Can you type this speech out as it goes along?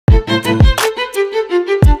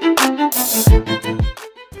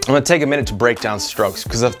gonna take a minute to break down strokes,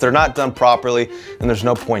 because if they're not done properly, then there's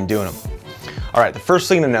no point in doing them. All right, the first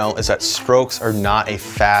thing to know is that strokes are not a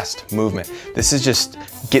fast movement. This is just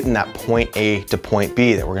getting that point A to point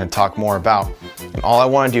B that we're gonna talk more about. And all I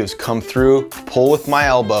wanna do is come through, pull with my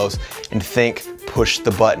elbows, and think, push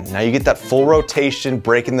the button. Now you get that full rotation,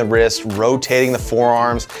 breaking the wrist, rotating the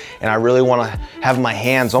forearms, and I really wanna have my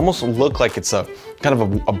hands almost look like it's a kind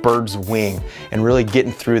of a bird's wing, and really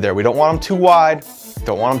getting through there. We don't want them too wide,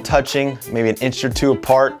 don't want them touching, maybe an inch or two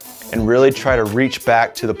apart, and really try to reach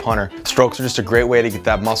back to the punter. Strokes are just a great way to get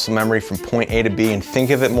that muscle memory from point A to B, and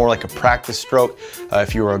think of it more like a practice stroke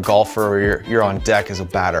if you were a golfer or you're on deck as a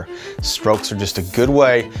batter. Strokes are just a good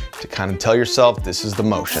way to kind of tell yourself this is the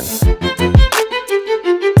motion.